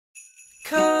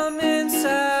Come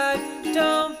inside,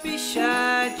 don't be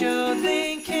shy.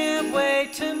 Jolene can't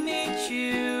wait to meet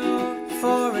you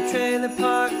for a trailer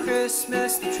park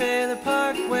Christmas the trailer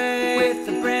park way, with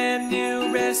a brand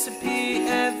new recipe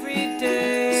every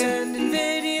day. Sending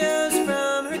videos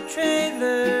from her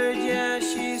trailer. Yeah,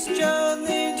 she's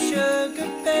Jolene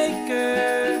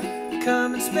Sugarbaker.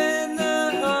 Come and spend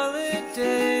the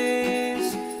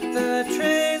holidays the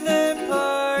trailer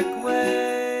park way.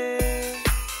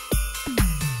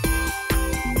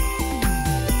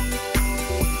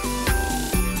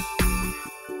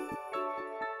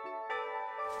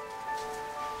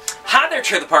 Hi there,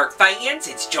 Trailer Park fans.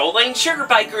 It's Jolene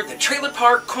Sugarbaker, the Trailer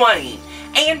Park Queen,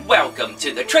 and welcome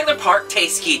to the Trailer Park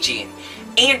Test Kitchen.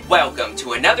 And welcome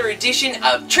to another edition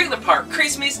of Trailer Park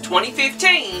Christmas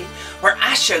 2015, where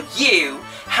I show you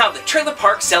how the trailer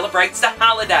park celebrates the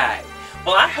holiday.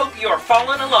 Well, I hope you are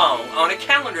following along on a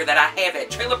calendar that I have at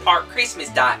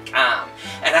trailerparkchristmas.com.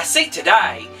 And I see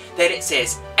today that it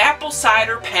says Apple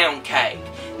Cider Pound Cake.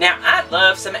 Now, I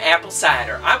love some apple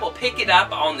cider. I will pick it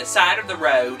up on the side of the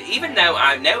road, even though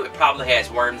I know it probably has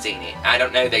worms in it. I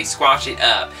don't know, they squash it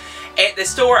up. At the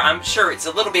store, I'm sure it's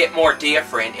a little bit more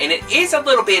different, and it is a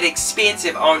little bit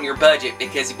expensive on your budget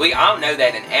because we all know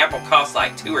that an apple costs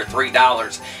like $2 or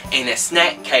 $3 and a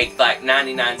snack cake like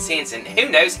 99 cents, and who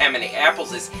knows how many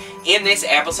apples is in this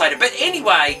apple cider. But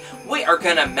anyway, we are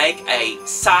going to make a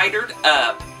cidered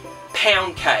up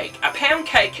pound cake. A pound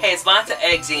cake has lots of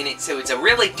eggs in it, so it's a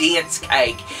really dense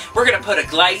cake. We're going to put a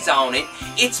glaze on it.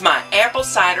 It's my apple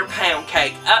cider pound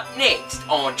cake up next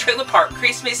on Trailer Park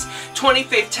Christmas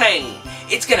 2015.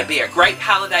 It's going to be a great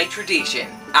holiday tradition.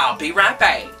 I'll be right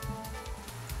back.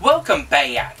 Welcome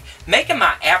back. Making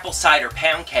my apple cider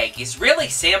pound cake is really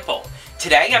simple.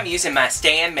 Today I'm using my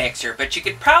stand mixer, but you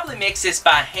could probably mix this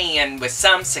by hand with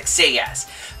some success.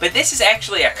 But this is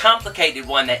actually a complicated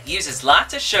one that uses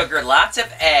lots of sugar, lots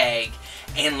of egg,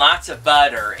 and lots of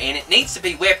butter. And it needs to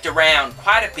be whipped around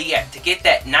quite a bit to get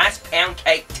that nice pound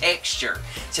cake texture.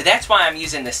 So that's why I'm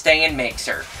using the stand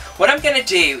mixer. What I'm going to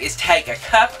do is take a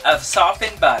cup of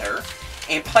softened butter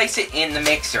and place it in the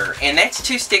mixer. And that's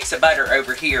 2 sticks of butter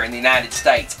over here in the United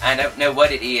States. I don't know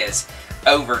what it is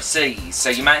overseas,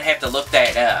 so you might have to look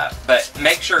that up, but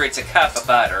make sure it's a cup of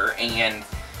butter and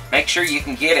make sure you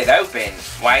can get it open.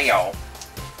 Well,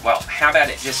 how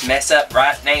about it just mess up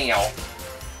right now?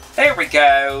 There we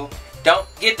go. Don't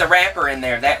get the wrapper in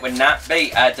there. That would not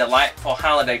be a delightful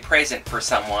holiday present for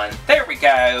someone. There we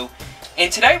go.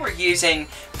 And today we're using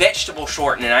vegetable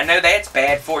shortening. I know that's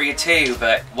bad for you too,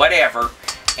 but whatever.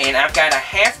 And I've got a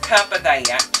 ½ cup of that.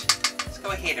 Let's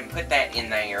go ahead and put that in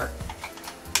there.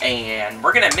 And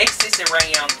we're going to mix this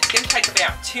around. It's going to take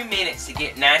about 2 minutes to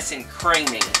get nice and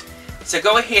creamy. So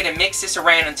go ahead and mix this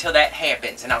around until that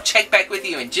happens. And I'll check back with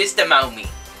you in just a moment.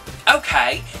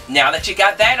 Okay, now that you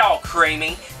got that all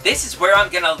creamy, this is where I'm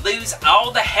going to lose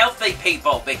all the healthy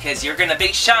people because you're going to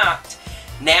be shocked.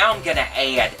 Now I'm going to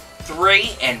add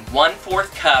 3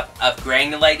 1/4 cup of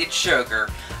granulated sugar,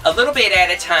 a little bit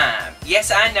at a time.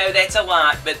 Yes, I know that's a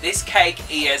lot, but this cake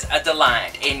is a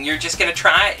delight, and you're just going to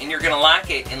try it, and you're going to like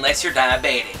it unless you're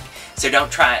diabetic. So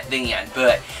don't try it then,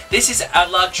 but this is a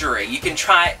luxury. You can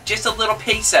try it, just a little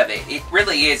piece of it. It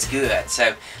really is good.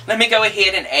 So let me go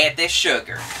ahead and add this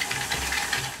sugar.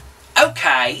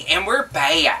 Okay, and we're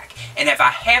back. And if I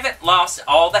haven't lost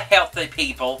all the healthy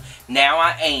people, now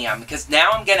I am. Because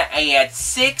now I'm going to add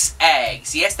 6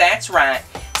 eggs. Yes, that's right.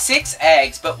 6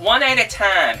 eggs, but 1 at a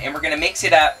time. And we're going to mix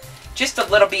it up just a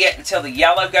little bit until the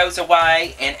yellow goes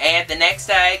away. And add the next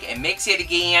egg and mix it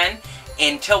again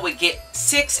until we get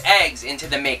 6 eggs into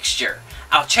the mixture.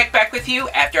 I'll check back with you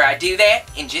after I do that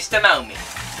in just a moment.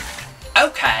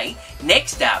 Okay,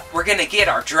 next up, we're going to get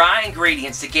our dry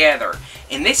ingredients together.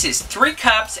 And this is 3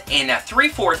 cups and a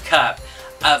 3/4 cup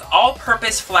of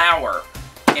all-purpose flour.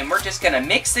 And we're just going to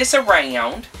mix this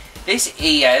around. This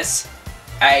is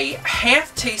a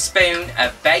 ½ teaspoon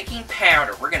of baking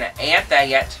powder. We're going to add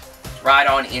that right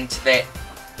on into that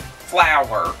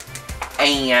flour.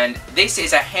 And this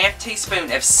is a ½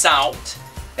 teaspoon of salt.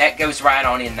 That goes right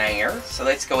on in there. So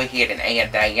let's go ahead and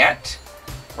add that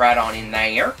right on in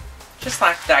there. Just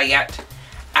like that.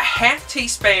 A ½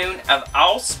 teaspoon of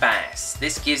allspice.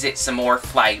 This gives it some more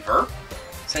flavor.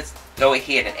 So let's go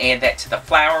ahead and add that to the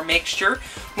flour mixture.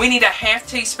 We need a ½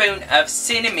 teaspoon of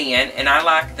cinnamon, and I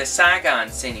like the Saigon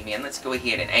cinnamon. Let's go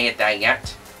ahead and add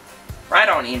that right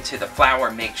on into the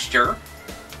flour mixture.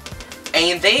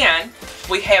 And then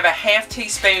we have a ½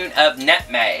 teaspoon of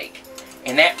nutmeg,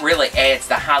 and that really adds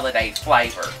the holiday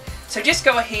flavor. So just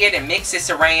go ahead and mix this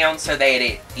around so that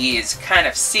it is kind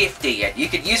of sifted. You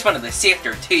could use one of the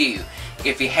sifter too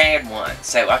if you had one.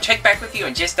 So I'll check back with you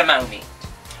in just a moment.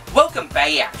 Welcome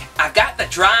back. I've got the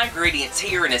dry ingredients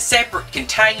here in a separate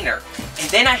container, and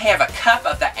then I have a cup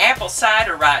of the apple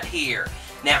cider right here.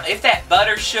 Now, if that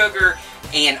butter, sugar,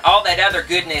 and all that other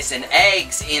goodness and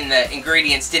eggs in the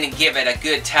ingredients didn't give it a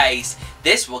good taste,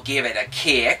 this will give it a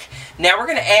kick. Now we're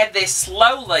going to add this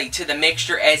slowly to the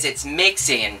mixture as it's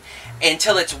mixing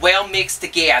until it's well mixed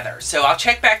together. So I'll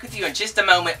check back with you in just a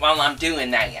moment while I'm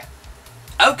doing that.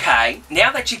 Okay,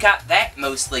 now that you got that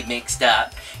mostly mixed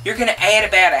up, you're going to add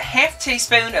about a ½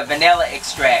 teaspoon of vanilla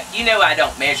extract. You know I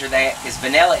don't measure that because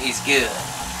vanilla is good.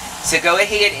 So go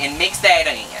ahead and mix that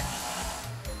in.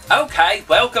 Okay,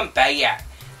 welcome back.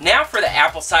 Now for the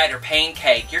apple cider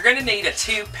pancake, you're going to need a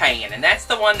tube pan, and that's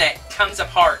the one that comes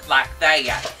apart like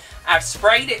that. I've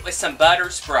sprayed it with some butter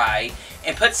spray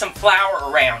and put some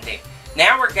flour around it.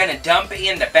 Now we're going to dump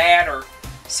in the batter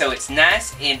so it's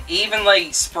nice and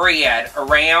evenly spread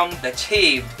around the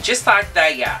tube, just like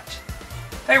that.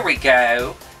 There we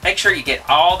go. Make sure you get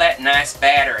all that nice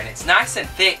batter, and it's nice and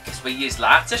thick because we use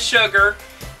lots of sugar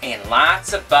and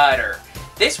lots of butter.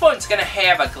 This one's going to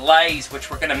have a glaze, which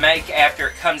we're going to make after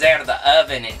it comes out of the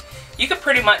oven. And you can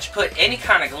pretty much put any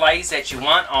kind of glaze that you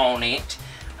want on it,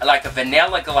 like a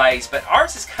vanilla glaze. But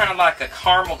ours is kind of like a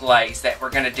caramel glaze that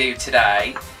we're going to do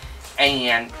today.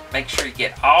 And make sure you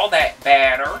get all that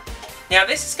batter. Now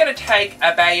this is going to take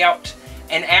about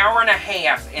an hour and a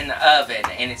half in the oven.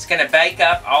 And it's going to bake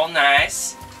up all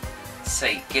nice. Let's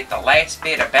see, get the last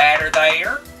bit of batter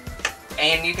there.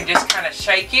 And you can just kind of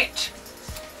shake it.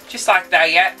 Just like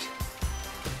that.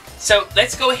 So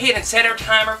let's go ahead and set our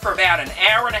timer for about an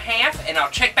hour and a half, and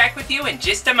I'll check back with you in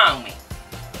just a moment.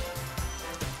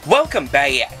 Welcome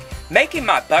back. Making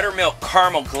my buttermilk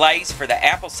caramel glaze for the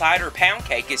apple cider pound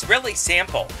cake is really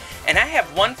simple. And I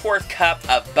have 1/4 cup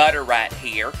of butter right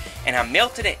here, and I'm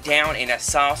melting it down in a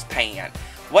saucepan.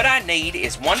 What I need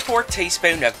is 1/4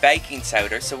 teaspoon of baking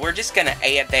soda, so we're just going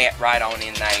to add that right on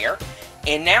in there.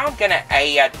 And now I'm going to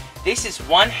add, this is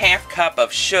 1/2 cup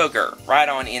of sugar right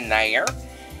on in there.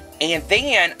 And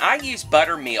then I use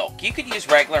buttermilk. You could use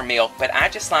regular milk, but I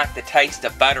just like the taste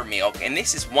of buttermilk. And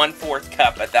this is 1/4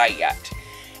 cup of that.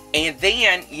 And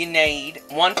then you need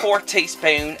 1/4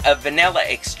 teaspoon of vanilla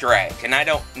extract. And I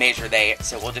don't measure that,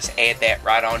 so we'll just add that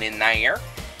right on in there.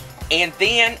 And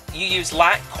then you use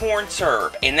light corn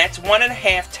syrup, and that's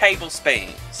 1½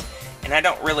 tablespoons. And I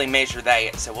don't really measure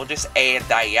that, so we'll just add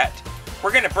that.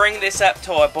 We're going to bring this up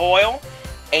to a boil,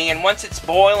 and once it's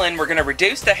boiling, we're going to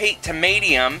reduce the heat to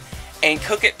medium and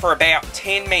cook it for about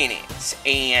 10 minutes.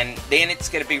 And then it's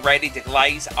going to be ready to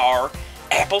glaze our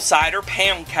apple cider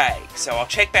pound cake. So I'll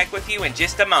check back with you in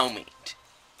just a moment.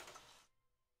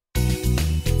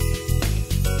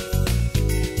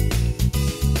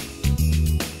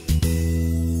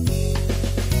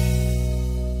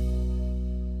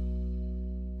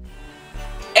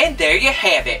 And there you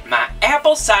have it, my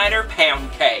apple cider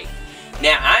pound cake.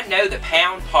 Now, I know the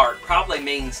pound part probably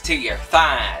means to your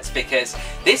thighs because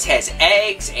this has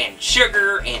eggs and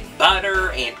sugar and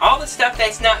butter and all the stuff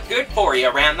that's not good for you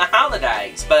around the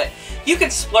holidays. But you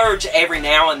can splurge every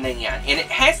now and then, and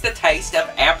it has the taste of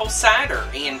apple cider.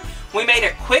 And we made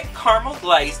a quick caramel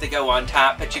glaze to go on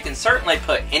top, but you can certainly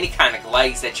put any kind of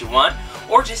glaze that you want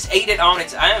or just eat it on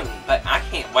its own. But I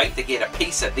can't wait to get a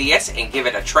piece of this and give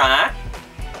it a try.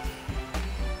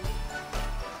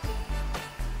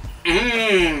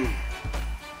 Mmm.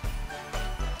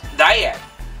 That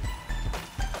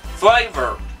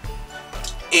flavor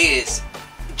is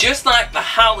just like the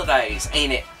holidays,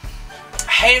 and it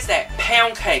has that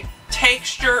pound cake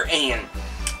texture and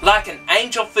like an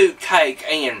angel food cake,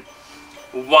 and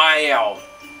wow,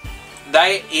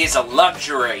 that is a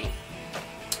luxury.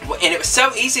 And it was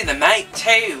so easy to make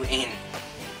too, and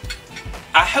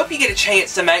I hope you get a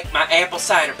chance to make my apple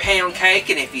cider pound cake,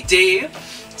 and if you do,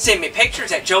 send me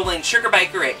pictures at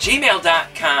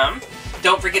jolenesugarbaker@gmail.com.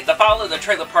 Don't forget to follow the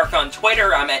Trailer Park on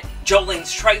Twitter. I'm at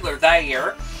Jolene's Trailer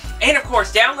there. And of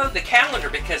course, download the calendar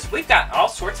because we've got all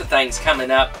sorts of things coming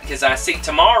up. Because I see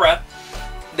tomorrow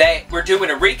that we're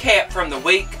doing a recap from the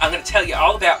week. I'm going to tell you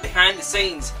all about behind the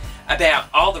scenes about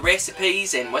all the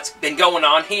recipes and what's been going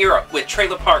on here with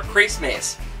Trailer Park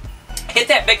Christmas. Hit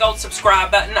that big old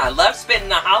subscribe button. I love spending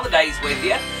the holidays with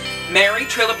you. Merry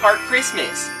Trailer Park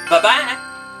Christmas. Bye-bye.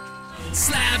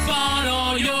 Slap on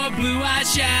all your blue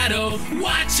eyeshadow.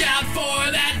 Watch out for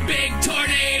that big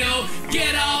tornado.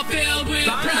 Get all filled with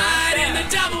pride in the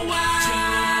double wide.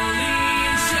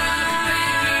 Jolene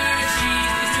Sugarbaker,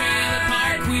 she's the trailer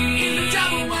park queen. In the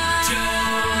double wide.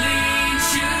 Jolene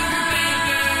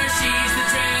Sugarbaker, she's the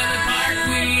trailer park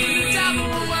queen. In the double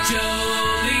wide.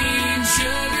 Jolene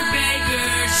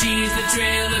Sugarbaker, she's the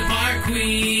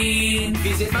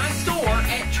visit my store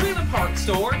at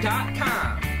trailerparkstore.com.